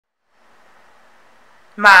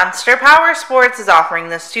Monster Powersports is offering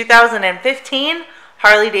this 2015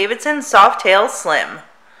 Harley-Davidson Softail Slim.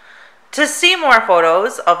 To see more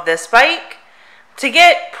photos of this bike, to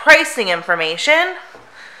get pricing information,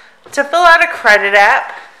 to fill out a credit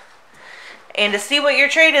app, and to see what your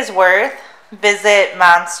trade is worth, visit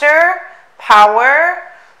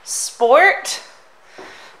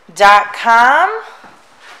monsterpowersport.com.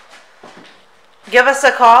 Give us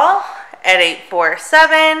a call at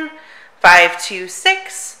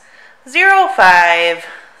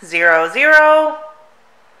 847-526-0500,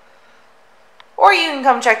 or you can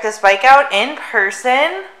come check this bike out in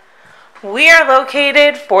person. We are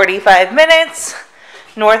located 45 minutes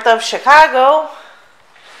north of Chicago,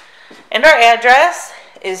 and our address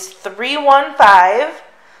is 315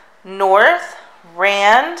 North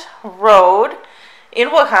Rand Road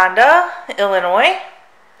in Wauconda, Illinois.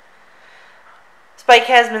 This bike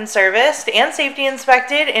has been serviced and safety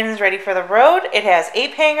inspected and is ready for the road. It has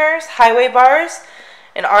ape hangers, highway bars,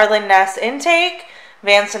 an Arlen Ness intake,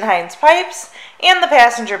 Vance & Hines pipes, and the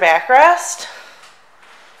passenger backrest.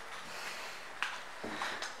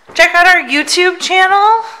 Check out our YouTube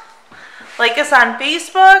channel, like us on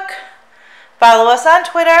Facebook, follow us on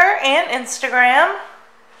Twitter and Instagram.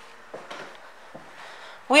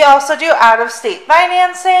 We also do out-of-state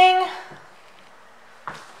financing,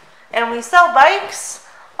 and we sell bikes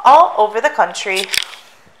all over the country.